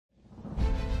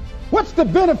What's the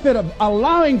benefit of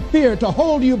allowing fear to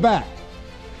hold you back?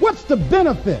 What's the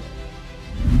benefit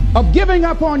of giving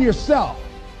up on yourself?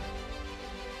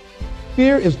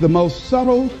 Fear is the most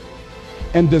subtle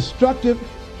and destructive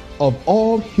of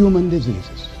all human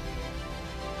diseases.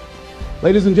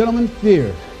 Ladies and gentlemen,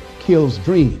 fear kills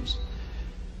dreams.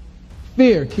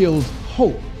 Fear kills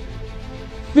hope.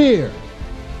 Fear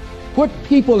put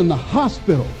people in the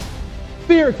hospital.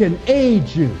 Fear can aid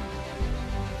you.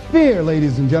 Fear,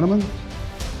 ladies and gentlemen,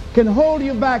 can hold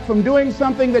you back from doing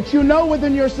something that you know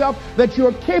within yourself that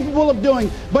you're capable of doing,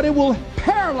 but it will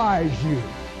paralyze you.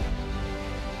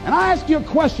 And I ask you a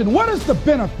question, what is the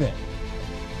benefit?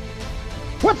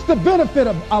 What's the benefit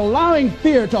of allowing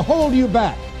fear to hold you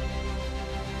back?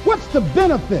 What's the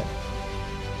benefit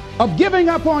of giving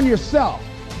up on yourself,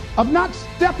 of not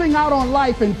stepping out on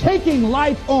life and taking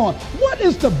life on? What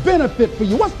is the benefit for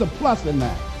you? What's the plus in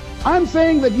that? I'm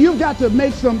saying that you've got to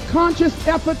make some conscious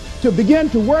effort to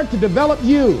begin to work to develop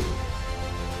you.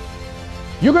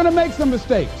 You're going to make some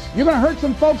mistakes. You're going to hurt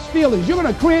some folks' feelings. You're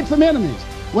going to create some enemies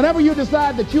whenever you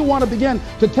decide that you want to begin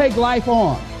to take life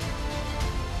on.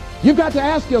 You've got to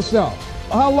ask yourself,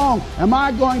 how long am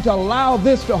I going to allow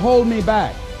this to hold me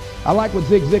back? I like what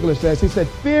Zig Ziglar says. He said,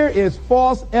 fear is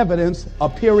false evidence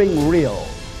appearing real.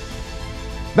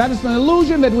 That is an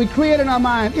illusion that we create in our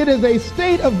mind. It is a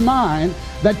state of mind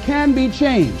that can be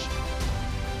changed.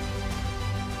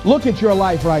 Look at your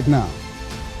life right now.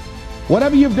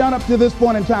 Whatever you've done up to this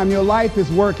point in time, your life is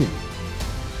working.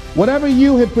 Whatever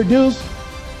you have produced,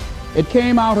 it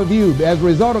came out of you as a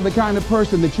result of the kind of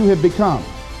person that you have become.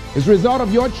 It's a result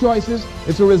of your choices.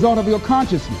 It's a result of your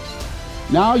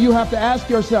consciousness. Now you have to ask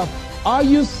yourself, are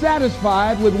you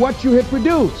satisfied with what you have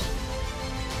produced?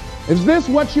 Is this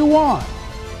what you want?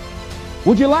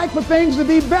 Would you like for things to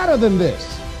be better than this?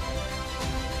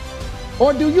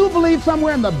 Or do you believe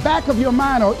somewhere in the back of your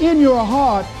mind or in your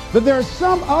heart that there's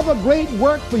some other great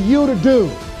work for you to do?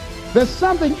 There's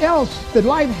something else that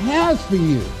life has for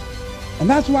you. And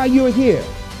that's why you're here.